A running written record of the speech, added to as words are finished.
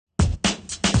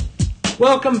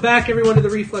Welcome back, everyone, to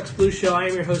the Reflex Blues Show. I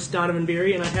am your host, Donovan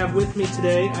Beery, and I have with me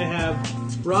today, I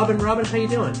have Robin. Robin, how you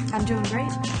doing? I'm doing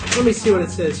great. Let me see what it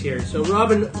says here. So,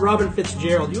 Robin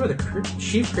Fitzgerald, you are the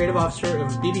Chief Creative Officer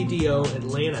of BBDO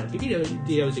Atlanta.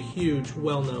 BBDO is a huge,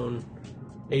 well-known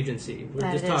agency. We're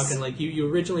just talking, like,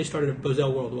 you originally started at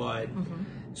Bozell Worldwide,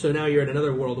 so now you're at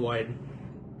another worldwide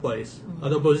place.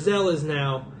 Although Bozell is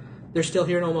now... They're still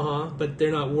here in Omaha, but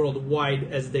they're not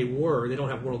worldwide as they were. They don't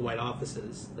have worldwide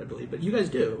offices, I believe. But you guys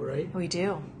do, right? We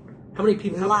do. How many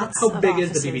people? How big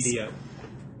is the BBDO?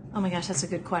 Oh my gosh, that's a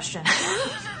good question.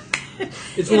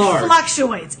 It's large. It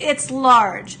fluctuates. It's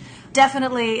large.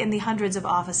 Definitely in the hundreds of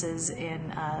offices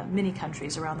in many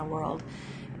countries around the world.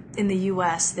 In the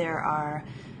U.S., there are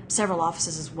several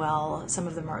offices as well. Some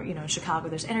of them are, in Chicago,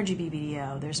 there's Energy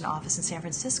BBDO. There's an office in San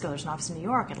Francisco. There's an office in New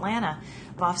York, Atlanta.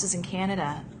 Offices in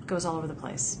Canada. It goes all over the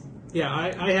place. Yeah,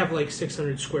 I have like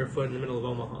 600 square foot in the middle of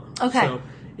Omaha. Okay. So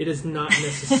it is not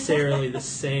necessarily the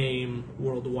same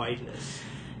worldwideness.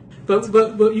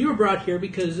 But you were brought here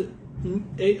because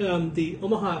the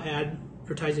Omaha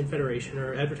Advertising Federation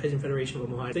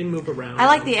of Omaha, they move around. I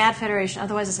like the Ad Federation.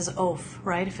 Otherwise, it says OAF,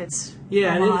 right? If it's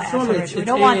Omaha Ad Federation. We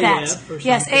don't AAF want that.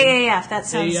 Yes, AAF. That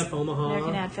sounds AAF Omaha.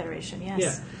 American Ad Federation. Yes.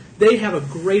 Yeah, they have a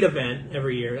great event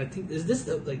every year. I think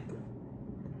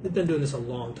they've been doing this a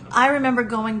long time. I remember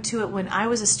going to it when I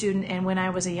was a student and when I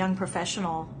was a young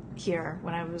professional here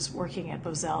when I was working at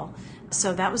Bozell.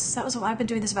 So that was I've been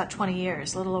doing this about 20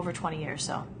 years, a little over 20 years.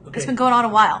 So It's been going on a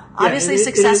while. Yeah, obviously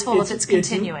successful if it's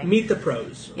continuing. Meet the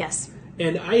Pros. Yes.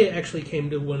 And I actually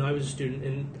came to when I was a student,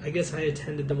 and I guess I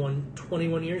attended the one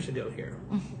 21 years ago here.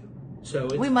 So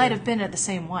we might have been at the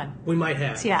same one. We might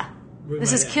have. Yeah.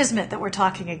 This is kismet that we're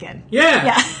talking again.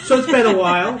 Yeah. So it's been a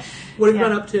while. What have you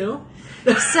been up to?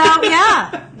 So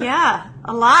yeah,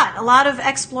 a lot of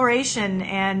exploration,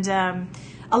 and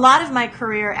a lot of my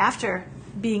career after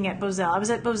being at Bozell. I was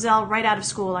at Bozell right out of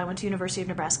school. I went to University of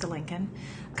Nebraska-Lincoln,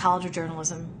 College of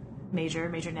Journalism,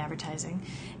 majored in advertising.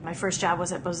 My first job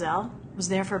was at Bozell. Was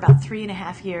there for about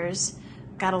 3.5 years.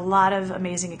 Got a lot of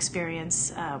amazing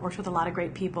experience, worked with a lot of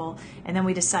great people, and then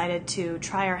we decided to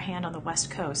try our hand on the West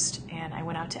Coast, and I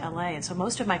went out to LA. And so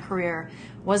most of my career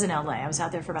was in LA. I was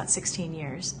out there for about 16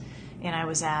 years. And I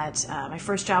was at, my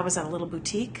first job was at a little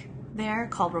boutique there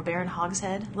called Robert and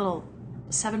Hogshead, a little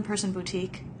 7-person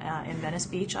boutique in Venice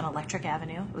Beach on Electric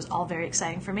Avenue. It was all very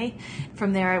exciting for me.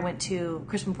 From there I went to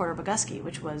Crispin Porter Bogusky,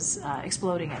 which was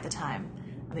exploding at the time.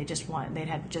 They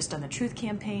had just done the Truth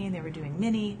campaign, they were doing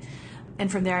Mini.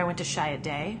 And from there I went to Chiat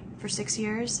Day for 6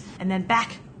 years, and then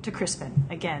back to Crispin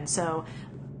again. So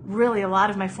really a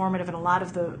lot of my formative and a lot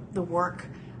of the work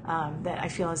that I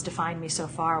feel has defined me so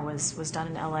far was done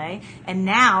in LA. And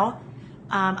now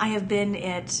I have been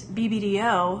at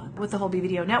BBDO with the whole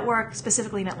BBDO network,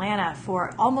 specifically in Atlanta,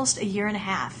 for almost 1.5 years,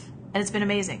 and it's been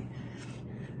amazing.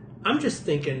 I'm just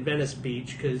thinking Venice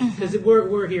Beach because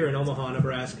we're here in Omaha,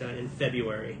 Nebraska in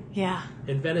February. Yeah.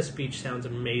 And Venice Beach sounds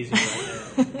amazing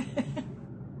right now.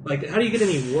 Like, how do you get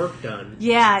any work done?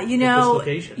 Yeah, your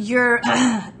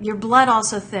blood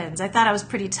also thins. I thought I was a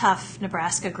pretty tough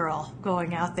Nebraska girl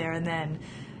going out there, and then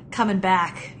coming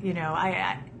back,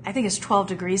 I think it's 12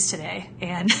 degrees today,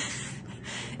 and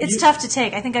it's tough to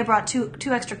take. I think I brought two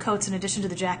extra coats in addition to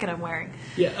the jacket I'm wearing.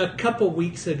 Yeah, a couple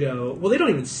weeks ago, well, they don't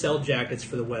even sell jackets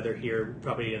for the weather here,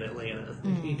 probably in Atlanta.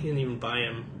 You can't even buy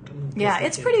them. Yeah,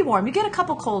 it's pretty warm. You get a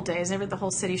couple cold days. The whole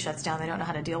city shuts down. They don't know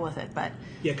how to deal with it. But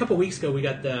yeah, a couple weeks ago, we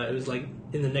got it was like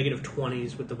in the negative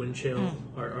 20s with the wind chill.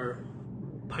 Our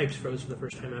pipes froze for the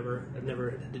first time ever. I've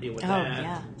never had to deal with that.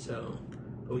 Yeah. So,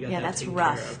 but we got that that's taken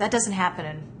rough. care of. That doesn't happen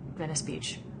in Venice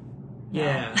Beach. No.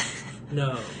 Yeah.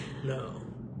 No.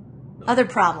 Other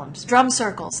problems, drum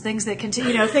circles, things that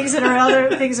continue, things that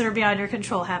are beyond your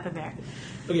control happen there.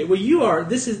 Okay, well,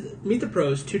 this is Meet the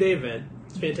Pros 2-day event.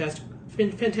 It's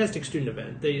fantastic student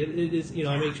event. It is,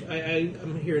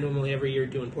 I'm here normally every year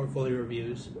doing portfolio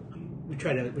reviews. We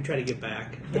try to give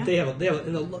back, but they have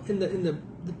in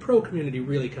the pro community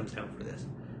really comes down for this.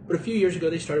 But a few years ago,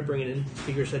 they started bringing in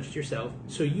speakers such as yourself.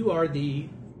 So you are the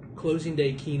closing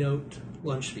day keynote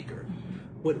lunch speaker.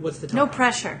 What's the topic? No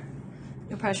pressure.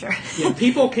 Yeah,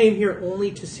 people came here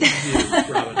only to see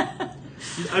you, Robin.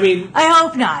 I mean, I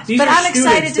hope not. But I'm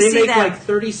excited to see them. They make them. like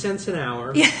 30 cents an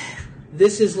hour. Yeah.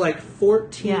 This is like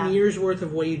 14 years worth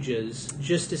of wages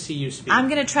just to see you speak. I'm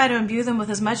going to try to imbue them with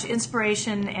as much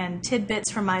inspiration and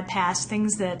tidbits from my past,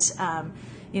 things that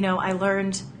I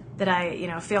learned that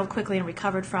I failed quickly and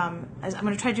recovered from. I'm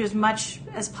going to try to do as much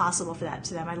as possible for that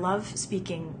to them. I love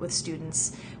speaking with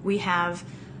students. We have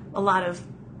a lot of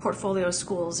portfolio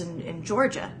schools in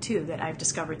Georgia, too, that I've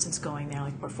discovered since going there,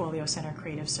 like Portfolio Center,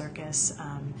 Creative Circus,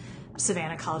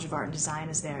 Savannah College of Art and Design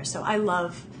is there. So I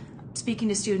love speaking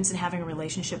to students and having a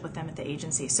relationship with them at the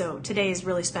agency. So today is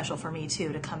really special for me,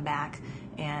 too, to come back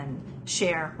and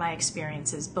share my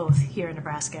experiences both here in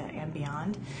Nebraska and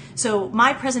beyond. So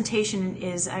my presentation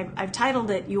is, I've titled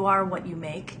it, You Are What You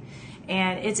Make.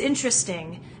 And it's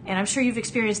interesting, and I'm sure you've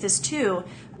experienced this too,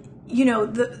 you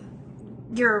know,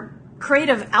 your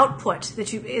creative output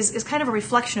that is kind of a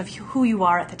reflection of who you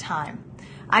are at the time.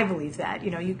 I believe that.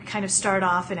 You know, you kind of start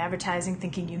off in advertising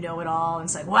thinking you know it all, and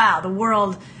it's like, wow, the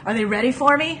world, are they ready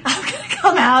for me? I'm going to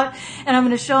come out and I'm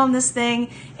going to show them this thing,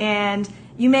 and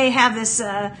you may have this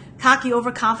cocky,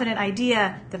 overconfident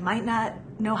idea that might not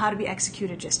know how to be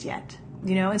executed just yet,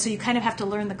 you know, and so you kind of have to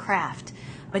learn the craft.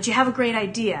 But you have a great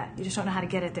idea, you just don't know how to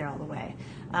get it there all the way.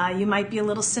 You might be a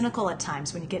little cynical at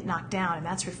times when you get knocked down, and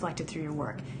that's reflected through your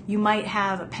work. You might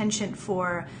have a penchant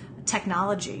for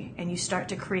technology, and you start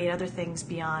to create other things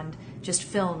beyond just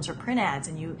films or print ads,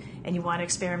 and you want to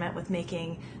experiment with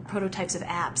making prototypes of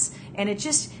apps. And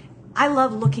I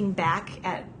love looking back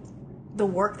at the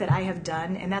work that I have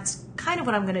done, and that's kind of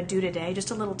what I'm going to do today,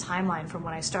 just a little timeline from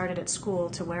when I started at school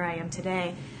to where I am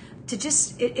today.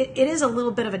 It is a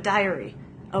little bit of a diary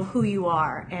of who you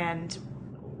are and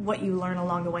what you learn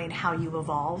along the way and how you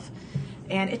evolve.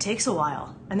 And it takes a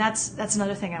while. And that's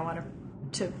another thing I want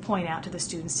to point out to the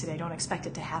students today. Don't expect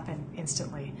it to happen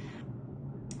instantly.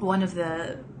 One of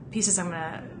the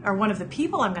one of the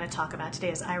people I'm going to talk about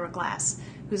today is Ira Glass,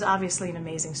 who's obviously an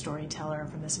amazing storyteller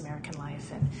from This American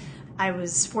Life. And I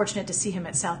was fortunate to see him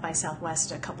at South by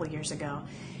Southwest a couple years ago.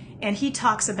 And he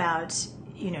talks about,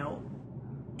 you know,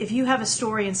 if you have a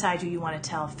story inside you want to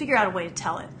tell, figure out a way to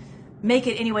tell it. Make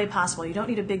it any way possible. You don't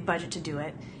need a big budget to do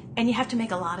it. And you have to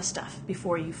make a lot of stuff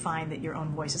before you find that your own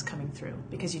voice is coming through,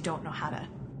 because you don't know how to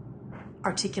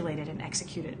articulate it and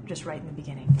execute it just right in the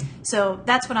beginning. So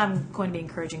that's what I'm going to be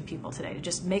encouraging people today, to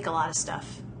just make a lot of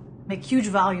stuff, make huge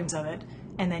volumes of it,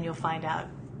 and then you'll find out,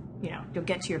 you know, you'll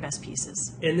get to your best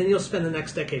pieces. And then you'll spend the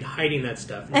next decade hiding that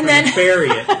stuff and trying to bury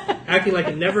it, acting like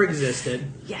it never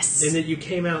existed. Yes. And that you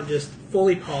came out just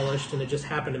fully polished and it just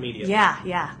happened immediately.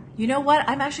 Yeah. You know what?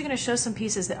 I'm actually going to show some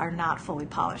pieces that are not fully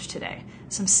polished today.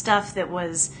 Some stuff that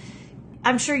was,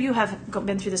 I'm sure you have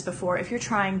been through this before. If you're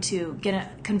trying to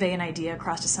convey an idea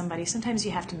across to somebody, sometimes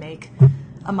you have to make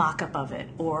a mock-up of it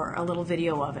or a little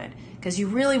video of it, because you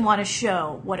really want to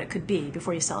show what it could be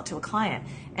before you sell it to a client.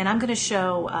 And I'm going to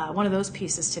show one of those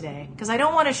pieces today, because I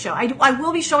don't want to show, I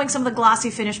will be showing some of the glossy,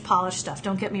 finished, polished stuff,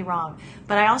 don't get me wrong,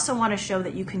 but I also want to show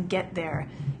that you can get there,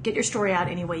 get your story out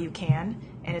any way you can,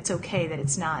 and it's okay that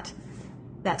it's not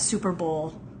that Super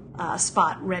Bowl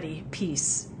spot-ready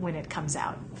piece when it comes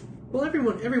out. Well,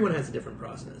 everyone has a different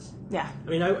process. Yeah. I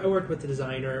mean, I worked with the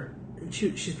designer, and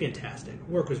she's fantastic.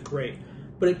 Work was great.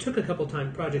 But it took a couple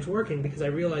time projects working, because I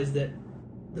realized that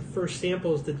the first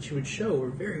samples that she would show were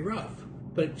very rough.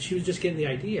 But she was just getting the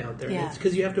idea out there. Yeah. It's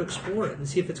because you have to explore it and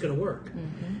see if it's going to work.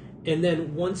 Mm-hmm. And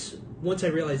then once I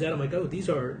realized that, I'm like, oh,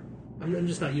 I'm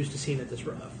just not used to seeing it this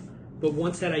rough. But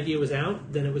once that idea was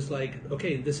out, then it was like,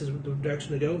 okay, this is the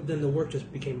direction to go. Then the work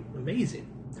just became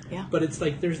amazing. Yeah. But it's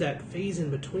like there's that phase in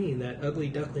between, that ugly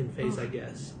duckling phase, I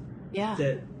guess. Yeah.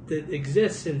 That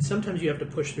exists, and sometimes you have to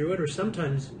push through it, or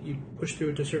sometimes you push through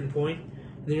it to a certain point,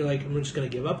 and then you're like, I'm just going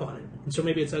to give up on it. And so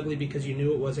maybe it's ugly because you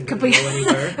knew it wasn't going to go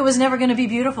anywhere. It was never going to be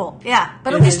beautiful. Yeah.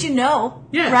 But at least you know,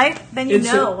 right? Then you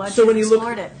know once you've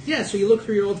explored it. Yeah, so you look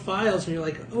through your old files, and you're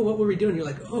like, oh, what were we doing? You're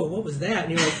like, oh, what was that?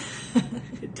 And you're like,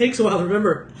 it takes a while to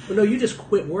remember, well, no, you just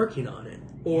quit working on it.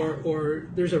 Or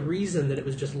there's a reason that it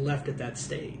was just left at that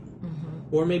state.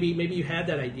 Mm-hmm. Or maybe you had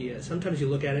that idea. Sometimes you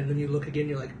look at it and then you look again and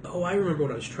you're like, oh, I remember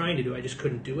what I was trying to do. I just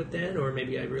couldn't do it then. Or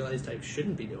maybe I realized I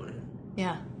shouldn't be doing it.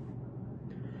 Yeah.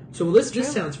 So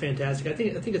this sounds fantastic. I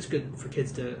think it's good for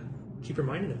kids to keep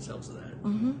reminding themselves of that.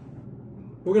 Mm-hmm.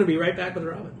 We're going to be right back with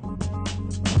Robin.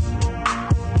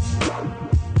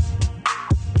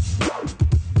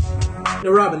 Now,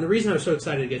 Robin, the reason I was so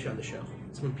excited to get you on the show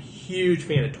is I'm a huge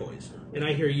fan of toys, and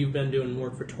I hear you've been doing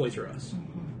work for Toys R Us,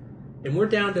 and we're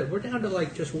down to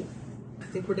like just, I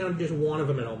think we're down to just one of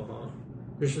them in Omaha.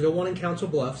 There's the one in Council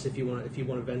Bluffs if you want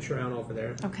to venture around over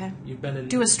there. Okay. You've been in.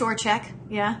 Do a store check.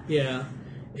 Yeah. Yeah,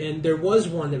 and there was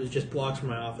one that was just blocks from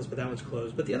my office, but that one's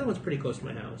closed. But the other one's pretty close to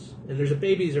my house, and there's a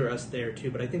Babies R Us there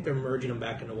too. But I think they're merging them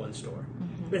back into one store.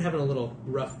 Mm-hmm. I've been having a little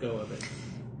rough go of it.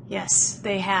 Yes,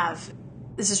 they have.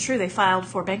 This is true. They filed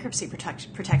for bankruptcy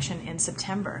protection in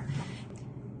September.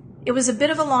 It was a bit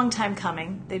of a long time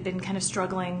coming. They'd been kind of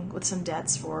struggling with some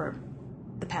debts for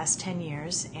the past 10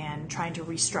 years and trying to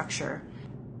restructure.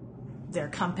 their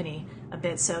company a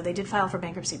bit, so they did file for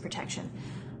bankruptcy protection.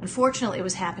 Unfortunately, it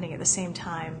was happening at the same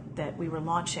time that we were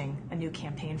launching a new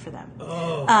campaign for them.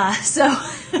 So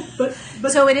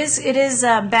it is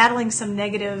battling some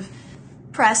negative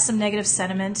press, some negative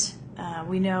sentiment.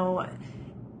 We know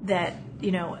that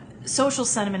social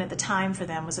sentiment at the time for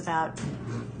them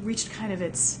reached kind of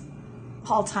its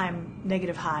all-time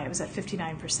negative high. It was at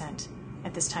 59%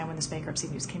 at this time when this bankruptcy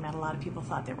news came out. A lot of people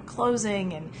thought they were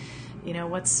closing, and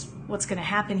what's going to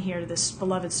happen here to this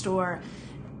beloved store.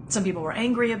 Some people were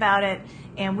angry about it,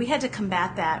 and we had to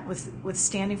combat that with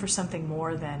standing for something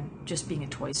more than just being a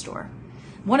toy store.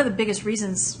 One of the biggest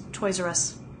reasons Toys R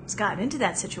Us has gotten into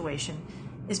that situation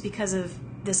is because of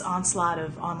this onslaught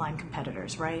of online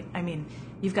competitors, right? I mean,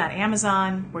 you've got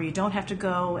Amazon, where you don't have to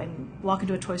go and walk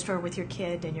into a toy store with your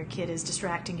kid, and your kid is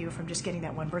distracting you from just getting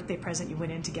that one birthday present you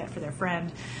went in to get for their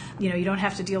friend. You don't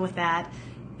have to deal with that.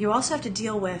 You also have to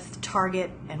deal with Target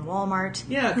and Walmart,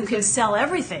 who can sell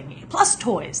everything, plus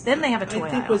toys. Then they have a toy aisle. I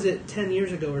think, was it 10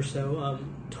 years ago or so,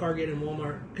 Target and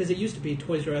Walmart, because it used to be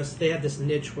Toys R Us, they had this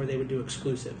niche where they would do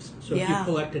exclusives. So if you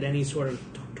collected any sort of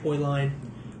toy line,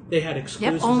 they had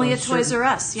exclusives only on at Toys R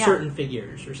Us, certain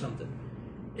figures or something.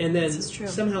 And then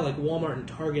somehow like Walmart and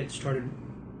Target started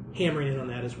hammering in on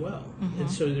that as well. Mm-hmm.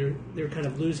 And so they're kind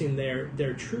of losing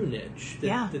their true niche.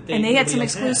 That they had some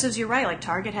exclusives. You're right. Like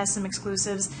Target has some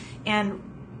exclusives, and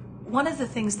one of the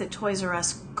things that Toys R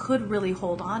Us could really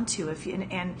hold on to,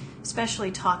 and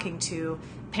especially talking to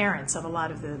parents of a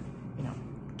lot of the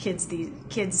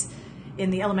kids in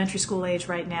the elementary school age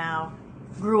right now,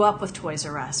 grew up with Toys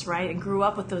R Us, right, and grew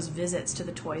up with those visits to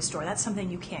the toy store. That's something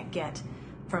you can't get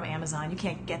from Amazon. You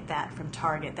can't get that from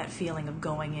Target, that feeling of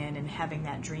going in and having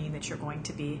that dream that you're going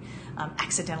to be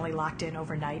accidentally locked in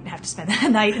overnight and have to spend that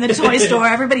night in the toy store.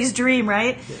 Everybody's dream,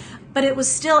 right? Yeah. But it's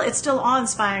still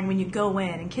awe-inspiring when you go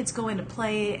in and kids go in to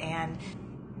play and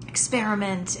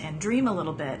experiment and dream a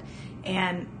little bit.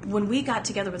 And when we got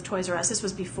together with Toys R Us, this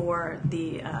was before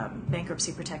the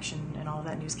bankruptcy protection and all of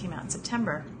that news came out in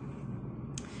September,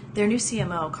 their new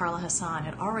CMO, Carla Hassan,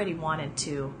 had already wanted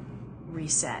to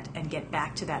reset and get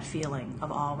back to that feeling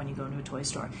of awe when you go into a toy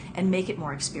store and make it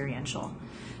more experiential.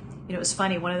 It was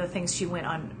funny, one of the things, she went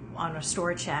on a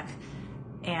store check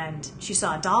and she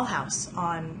saw a dollhouse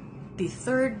on the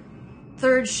third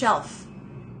shelf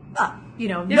up.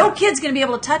 No kid's going to be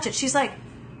able to touch it. She's like,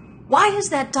 why is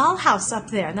that dollhouse up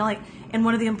there? And they're like, and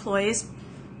one of the employees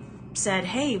said,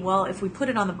 hey, well, if we put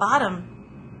it on the bottom,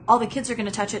 all the kids are going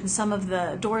to touch it and some of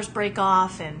the doors break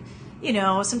off, and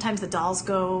sometimes the dolls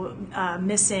go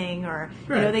missing, or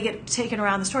they get taken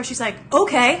around the store. She's like,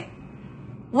 okay,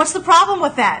 what's the problem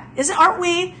with that? Aren't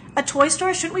we a toy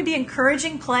store? Shouldn't we be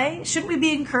encouraging play? Shouldn't we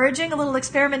be encouraging a little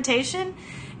experimentation?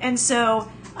 And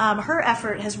so her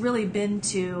effort has really been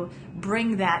to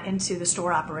bring that into the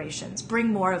store operations, bring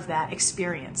more of that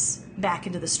experience back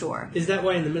into the store. Is that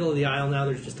why in the middle of the aisle now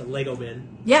there's just a Lego bin?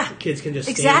 Yeah. The kids can just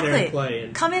stand there and play.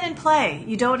 Come in and play.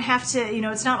 You don't have to,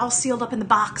 it's not all sealed up in the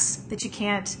box that you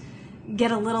can't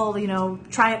get a little,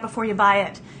 try it before you buy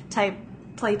it type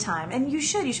playtime. And you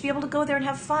should be able to go there and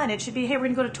have fun. It should be, hey, we're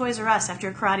going to go to Toys R Us after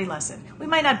a karate lesson. We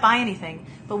might not buy anything,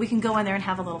 but we can go in there and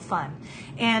have a little fun.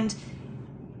 And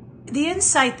the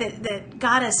insight that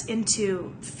got us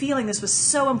into feeling this was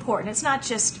so important. It's not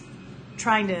just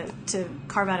trying to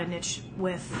carve out a niche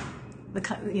with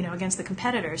against the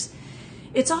competitors.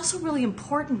 It's also really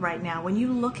important right now when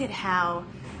you look at how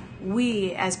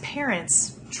we as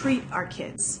parents treat our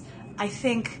kids. I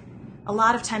think a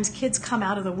lot of times kids come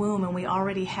out of the womb and we're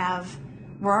already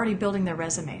building their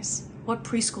resumes. What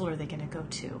preschool are they going to go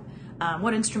to?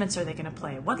 What instruments are they going to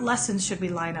play? What lessons should we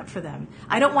line up for them?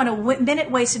 I don't want a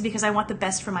minute wasted because I want the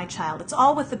best for my child. It's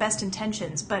all with the best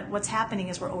intentions, but what's happening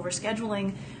is we're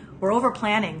overscheduling, we're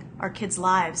over-planning our kids'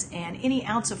 lives, and any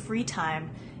ounce of free time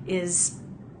is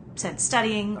spent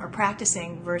studying or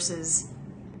practicing versus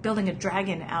building a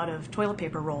dragon out of toilet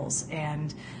paper rolls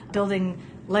and building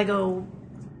Lego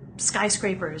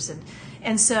skyscrapers.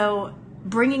 And so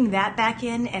bringing that back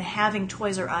in and having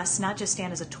Toys R Us not just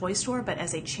stand as a toy store, but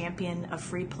as a champion of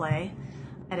free play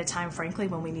at a time, frankly,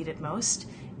 when we need it most,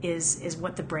 is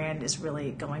what the brand is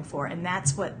really going for. And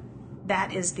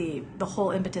that is the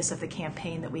whole impetus of the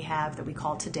campaign that we have that we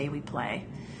call Today We Play.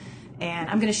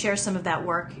 And I'm going to share some of that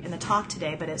work in the talk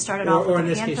today, but it started off with an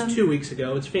anthem. Or in this case, 2 weeks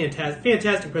ago. It's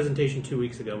fantastic presentation 2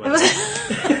 weeks ago.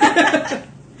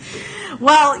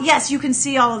 Well, yes, you can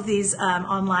see all of these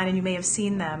online, and you may have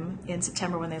seen them in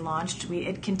September when they launched.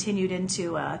 It continued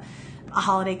into a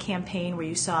holiday campaign where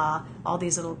you saw all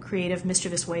these little creative,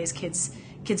 mischievous ways kids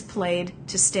played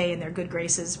to stay in their good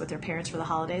graces with their parents for the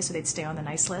holidays, so they'd stay on the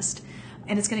nice list.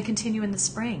 and it's going to continue in the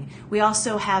spring. We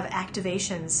also have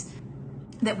activations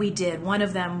that we did. One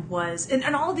of them was,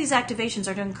 and all of these activations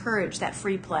are to encourage that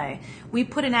free play. We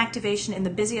put an activation in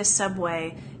the busiest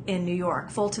subway in New York,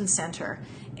 Fulton Center.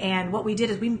 And what we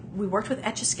did is we worked with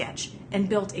Etch-a-Sketch and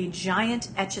built a giant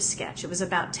Etch-a-Sketch. It was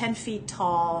about 10 feet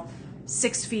tall,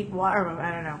 6 feet wide.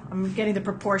 I don't know. I'm getting the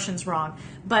proportions wrong.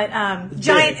 But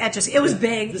giant Etch-a-Sketch. It was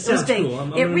big. This It was sounds big.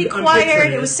 cool.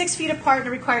 It was 6 feet apart, and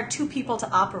it required 2 people to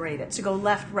operate it, to go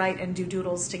left, right, and do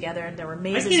doodles together. And there were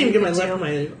mazes. I can't even get my left and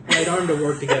my right arm to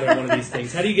work together in one of these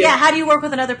things. How do you get? Yeah, how do you work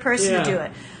with another person Yeah. to do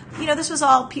it? This was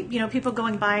all people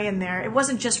going by in there. It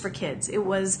wasn't just for kids. It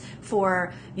was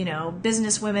for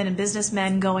business women and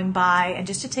businessmen going by, and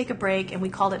just to take a break. And we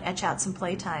called it Etch Out Some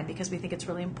Playtime because we think it's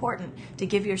really important to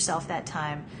give yourself that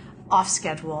time off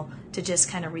schedule to just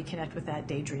kind of reconnect with that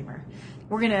daydreamer.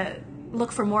 We're going to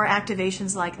look for more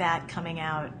activations like that coming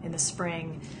out in the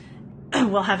spring.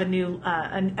 We'll have a new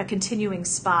a continuing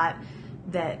spot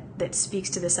that speaks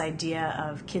to this idea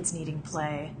of kids needing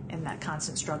play and that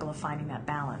constant struggle of finding that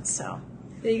balance. So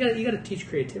Yeah, you got to teach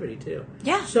creativity too.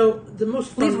 Yeah. So the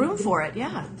most fun, leave room for it.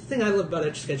 Yeah. The thing I love about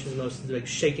Etch-a-Sketches most is like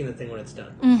shaking the thing when it's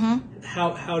done. Mm-hmm.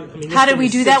 How did we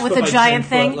do that with the giant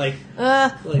thing? Foot,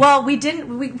 well, we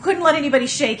didn't. We couldn't let anybody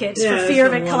shake it Yeah, for fear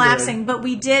of that's it what I'm collapsing. wondering. But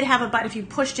we did have a button. If you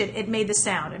pushed it, it made the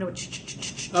sound, and it would.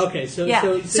 Okay, so Yeah.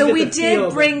 so, So you we get the did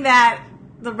feel, bring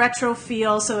the retro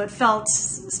feel, so it felt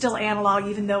still analog,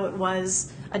 even though it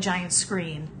was a giant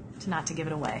screen. Not to give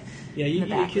it away. Yeah, in you the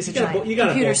back. It's a got to giant bolt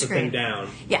computer the screen. thing down.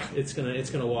 Yeah. it's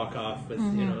gonna walk off with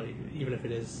even if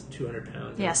it is 200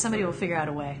 pounds. Yeah, somebody will figure out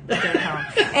a way to get it home.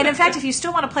 And in fact, if you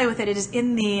still want to play with it, it is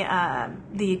in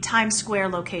the Times Square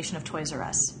location of Toys R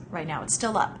Us right now. It's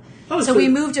still up. So we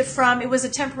moved it it was a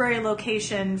temporary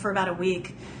location for about a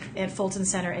week at Fulton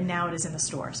Center, and now it is in the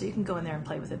store. So you can go in there and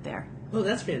play with it there. Oh,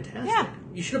 that's fantastic. Yeah.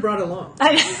 You should have brought it along.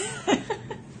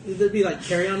 Would it be like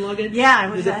carry-on luggage? Yeah, I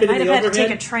might Does it fit have in the had to overhead?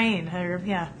 take a train.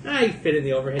 Yeah. You fit in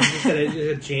the overhead. You just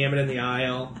gotta jam it in the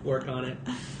aisle, work on it.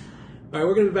 All right,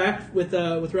 we're gonna be back with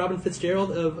Robin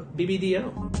Fitzgerald of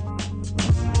BBDO.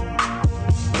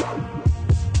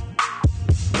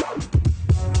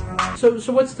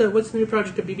 So what's the new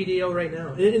project of BBDO right now?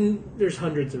 And there's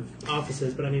hundreds of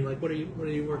offices, but I mean, like, what are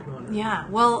you working on? Yeah,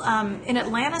 well, in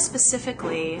Atlanta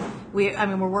specifically,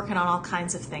 we're working on all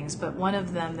kinds of things, but one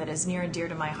of them that is near and dear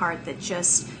to my heart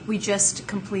that we just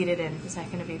completed. And is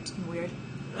that going to be weird?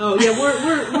 Oh yeah,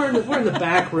 we're in the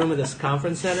back room of this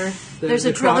conference center. There's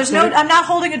a drill. I'm not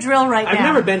holding a drill right now. I've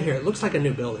never been here. It looks like a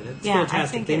new building. It's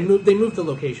fantastic. They moved the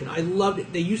location. I loved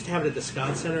it. They used to have it at the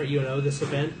Scott Center at UNO, this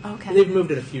event. Okay. And they've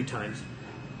moved it a few times.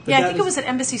 But I think it was at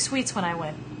Embassy Suites when I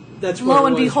went. That's where lo it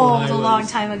and was behold, when I a was. long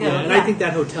time ago. Yeah, and I think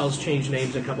that hotel's changed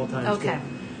names a couple times. Okay. Too.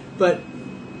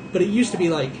 But it used to be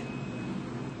like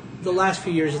the last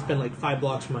few years. It's been like 5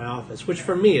 blocks from my office, which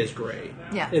for me is great.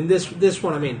 Yeah. And this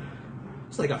one, I mean,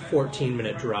 it's like a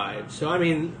 14-minute drive. So I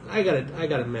mean, I gotta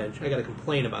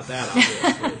complain about that,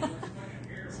 obviously.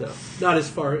 So not as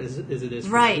far as it is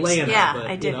from Atlanta. Yeah, but,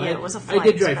 I did. It was a flight. I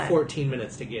did drive 14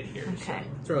 minutes to get here. Okay.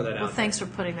 So throw that out. Well, thanks for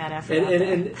putting that effort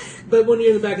And but when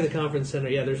you're in the back of the conference center,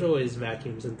 yeah, there's always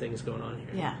vacuums and things going on here.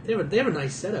 Yeah. They have a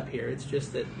nice setup here. It's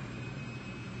just that.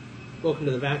 Welcome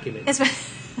to the vacuuming.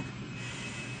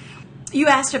 You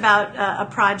asked about a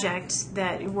project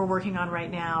that we're working on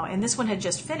right now, and this one had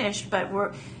just finished, but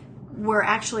we're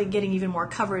actually getting even more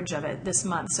coverage of it this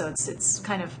month, so it's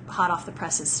kind of hot off the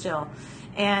presses still.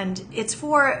 And it's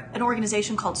for an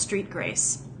organization called Street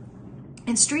Grace.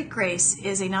 And Street Grace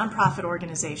is a nonprofit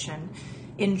organization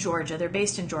in Georgia. They're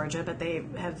based in Georgia, but they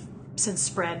have since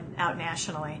spread out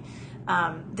nationally,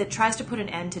 that tries to put an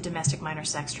end to domestic minor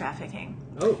sex trafficking.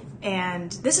 Oh.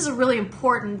 And this is a really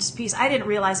important piece. I didn't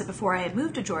realize it before I had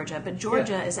moved to Georgia, but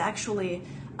Georgia is actually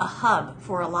a hub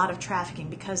for a lot of trafficking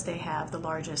because they have the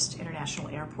largest international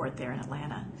airport there in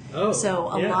Atlanta. Oh, so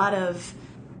a lot of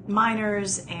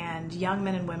minors and young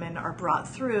men and women are brought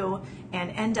through and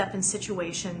end up in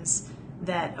situations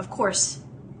that, of course,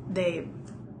 they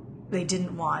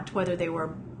didn't want, whether they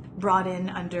were brought in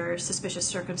under suspicious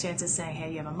circumstances saying,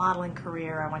 hey, you have a modeling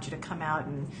career, I want you to come out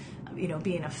and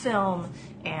be in a film,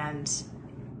 and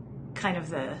kind of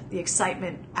the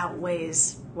excitement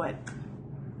outweighs what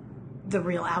the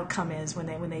real outcome is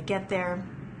when they get there,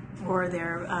 or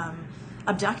they're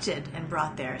abducted and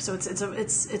brought there. So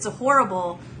it's a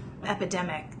horrible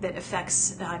epidemic that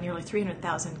affects nearly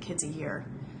 300,000 kids a year,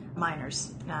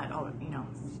 minors, not all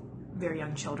very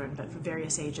young children, but for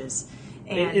various ages.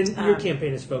 And your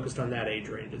campaign is focused on that age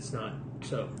range. It's not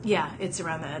so. Yeah, it's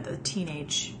around the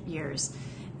teenage years,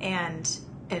 and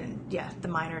the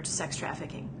minor sex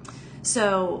trafficking.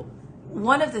 So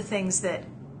one of the things that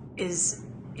is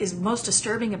most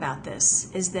disturbing about this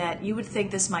is that you would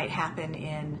think this might happen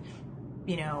in,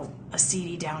 a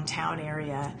seedy downtown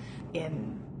area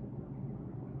in,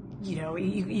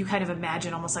 you kind of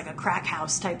imagine almost like a crack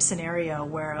house type scenario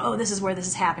where, this is where this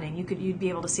is happening. You'd be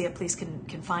able to see it, police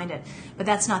can find it. But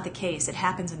that's not the case. It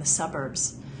happens in the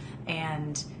suburbs.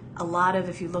 And a lot of,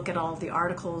 if you look at all of the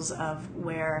articles of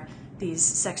where these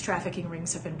sex trafficking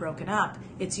rings have been broken up,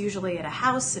 it's usually at a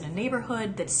house in a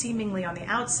neighborhood that's seemingly on the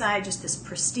outside, just this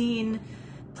pristine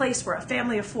place where a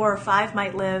family of 4 or 5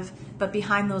 might live, but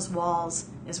behind those walls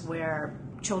is where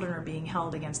children are being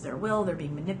held against their will, they're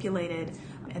being manipulated,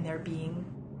 and they're being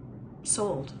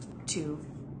sold to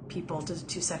people,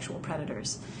 to sexual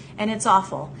predators. And it's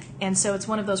awful. And so it's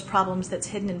one of those problems that's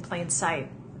hidden in plain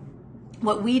sight.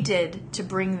 What we did to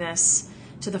bring this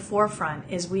to the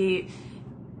forefront is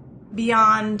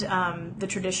beyond the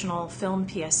traditional film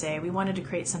PSA, we wanted to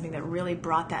create something that really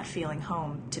brought that feeling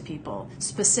home to people,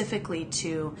 specifically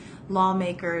to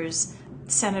lawmakers,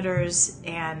 senators,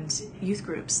 and youth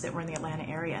groups that were in the Atlanta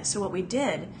area. So what we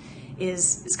did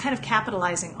is kind of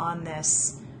capitalizing on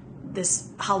this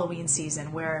Halloween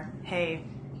season where, hey,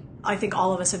 I think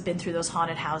all of us have been through those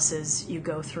haunted houses you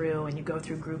go through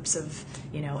groups of,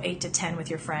 8 to 10 with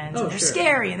your friends. And they're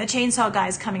scary, and the chainsaw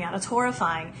guy's coming out. It's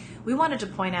horrifying. We wanted to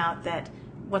point out that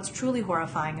what's truly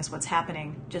horrifying is what's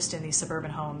happening just in these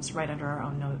suburban homes right under our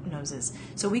own noses.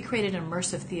 So we created an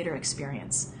immersive theater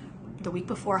experience the week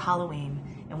before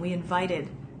Halloween, and we invited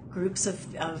groups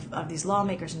of these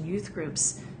lawmakers and youth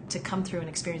groups to come through and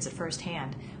experience it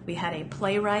firsthand. We had a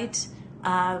playwright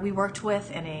we worked with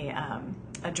and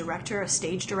a director, a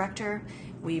stage director.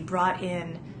 We brought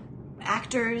in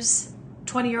actors,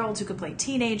 20-year-olds who could play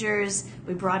teenagers.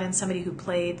 We brought in somebody who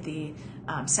played the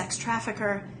sex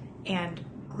trafficker, and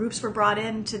groups were brought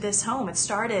into this home. It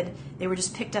started, they were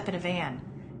just picked up in a van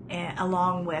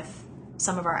along with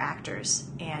some of our actors,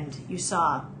 and you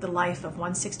saw the life of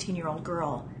one 16-year-old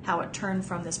girl, how it turned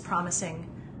from this promising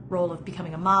role of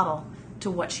becoming a model to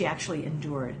what she actually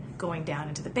endured, going down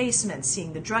into the basement,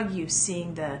 seeing the drug use,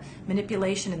 seeing the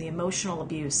manipulation and the emotional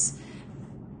abuse.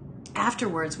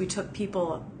 Afterwards, we took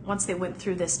people, once they went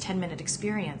through this 10-minute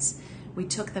experience, we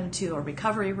took them to a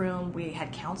recovery room. We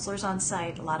had counselors on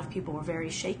site. A lot of people were very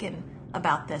shaken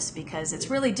about this because it's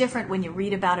really different when you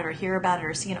read about it or hear about it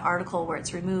or see an article where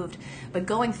it's removed. But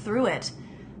going through it,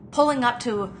 pulling up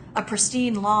to a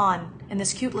pristine lawn in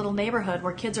this cute little neighborhood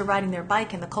where kids are riding their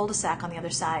bike in the cul-de-sac on the other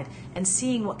side and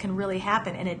seeing what can really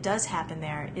happen, and it does happen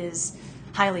there, is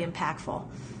highly impactful.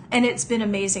 And it's been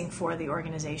amazing for the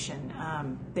organization.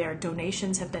 Their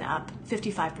donations have been up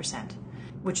 55%,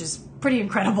 which is pretty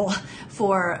incredible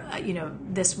for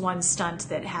this one stunt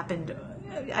that happened,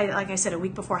 like I said, a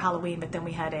week before Halloween, but then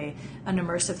we had an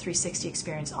immersive 360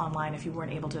 experience online if you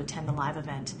weren't able to attend the live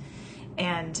event.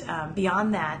 And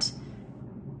beyond that,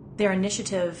 their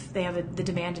initiative, they have the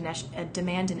Demand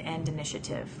and End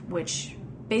initiative, which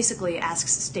basically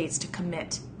asks states to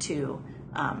commit to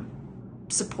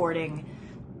supporting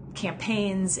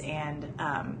campaigns and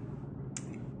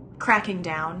cracking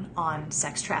down on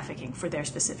sex trafficking for their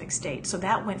specific state. So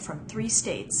that went from 3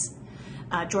 states,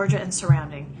 Georgia and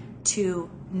surrounding, to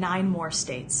 9 more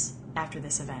states after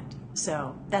this event.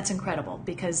 So that's incredible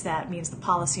because that means the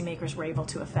policymakers were able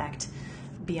to affect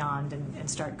beyond and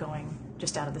start going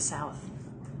just out of the South.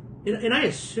 And I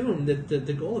assume that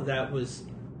the goal of that was,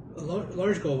 a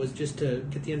large goal was just to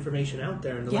get the information out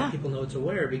there and to let people know it's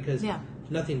aware, because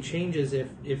nothing changes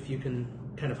if you can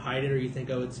kind of hide it or you think,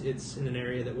 it's in an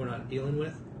area that we're not dealing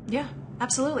with. Yeah,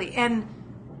 absolutely. And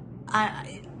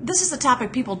this is a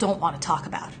topic people don't want to talk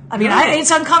about. I mean,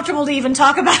 it's uncomfortable to even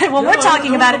talk about it when we're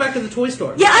talking about it. Go back to the toy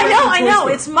store. Yeah, I know.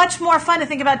 It's much more fun to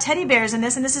think about teddy bears and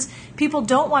this is, people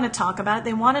don't want to talk about it.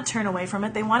 They want to turn away from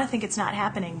it. They want to think it's not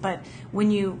happening. But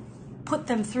when you put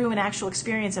them through an actual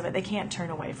experience of it, they can't turn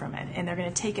away from it. And they're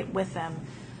going to take it with them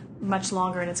much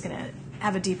longer, and it's going to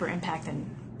have a deeper impact than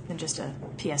just a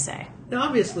PSA. Now,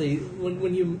 obviously,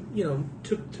 when you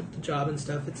took the job and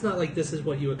stuff, it's not like this is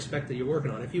what you expect that you're working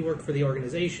on. If you work for the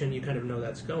organization, you kind of know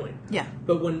that's going. Yeah.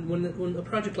 But when a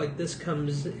project like this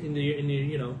comes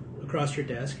into across your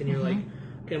desk, and you're like,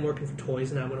 okay, I'm working for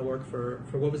toys, and I'm going to work for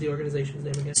what was the organization's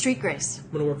name again? Street Grace.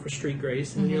 I'm going to work for Street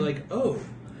Grace, and you're like, oh,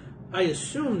 I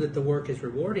assume that the work is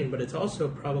rewarding, but it's also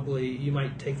probably, you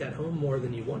might take that home more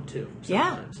than you want to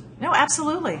sometimes. Yeah. No,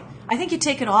 absolutely. I think you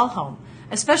take it all home,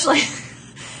 especially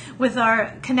with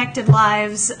our connected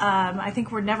lives. I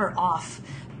think we're never off.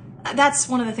 That's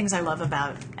one of the things I love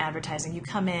about advertising. You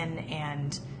come in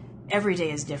and every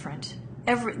day is different.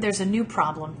 there's a new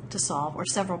problem to solve or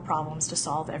several problems to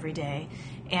solve every day.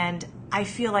 And I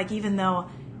feel like even though,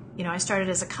 I started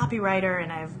as a copywriter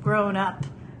and I've grown up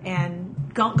and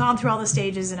gone through all the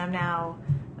stages and I'm now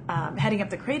heading up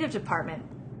the creative department,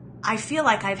 I feel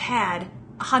like I've had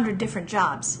 100 different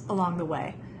jobs along the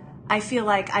way. I feel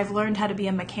like I've learned how to be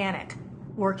a mechanic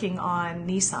working on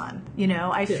Nissan.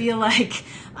 I feel like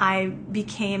I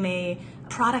became a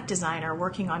product designer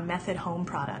working on Method home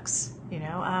products.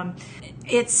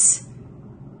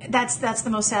 That's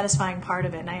the most satisfying part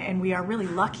of it, and we are really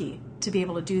lucky to be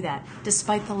able to do that,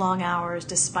 despite the long hours,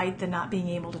 despite the not being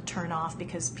able to turn off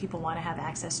because people want to have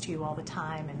access to you all the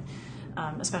time, and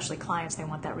especially clients, they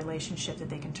want that relationship that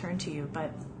they can turn to you.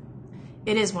 But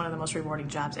it is one of the most rewarding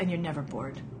jobs, and you're never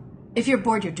bored. If you're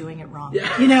bored, you're doing it wrong.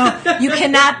 Yeah. You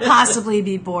cannot possibly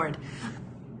be bored.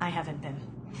 I haven't been.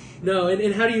 No,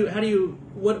 and how do you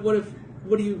what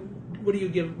do you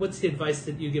give? What's the advice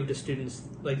that you give to students?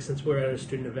 Like, since we're at a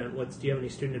student event, do you have any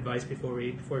student advice before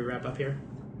we wrap up here?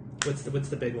 What's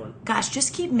the big one? Gosh,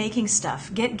 just keep making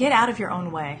stuff. Get out of your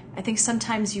own way. I think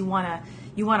sometimes you wanna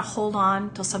hold on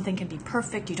till something can be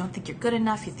perfect. You don't think you're good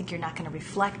enough. You think you're not going to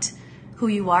reflect who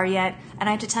you are yet. And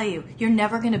I have to tell you, you're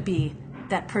never going to be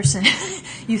that person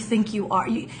you think you are.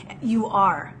 You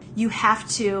are. You have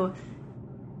to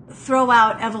throw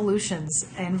out evolutions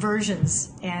and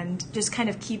versions and just kind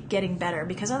of keep getting better,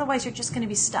 because otherwise you're just going to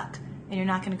be stuck and you're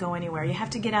not going to go anywhere. You have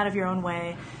to get out of your own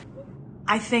way.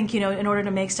 I think, in order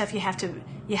to make stuff, you have to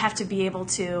be able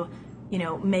to,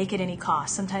 make at any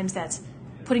cost. Sometimes that's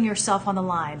putting yourself on the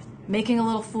line, making a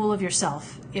little fool of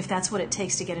yourself, if that's what it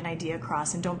takes to get an idea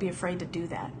across, and don't be afraid to do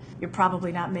that. You're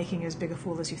probably not making as big a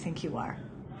fool as you think you are.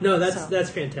 No, that's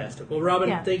fantastic. Well,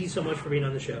 Robin, Thank you so much for being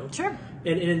on the show. Sure.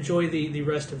 And enjoy the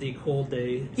rest of the cold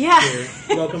day here.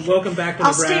 Welcome back to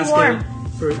I'll Nebraska. Stay warm.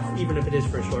 Even if it is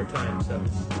for a short time. So.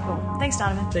 Cool. Thanks,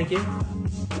 Donovan. Thank you.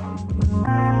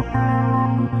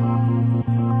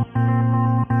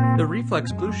 The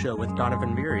Reflex Blues Show with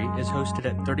Donovan Beery is hosted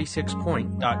at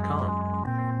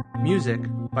 36point.com. Music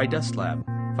by Dust Lab.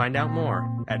 Find out more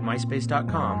at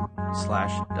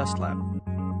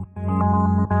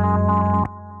myspace.com/dustlab.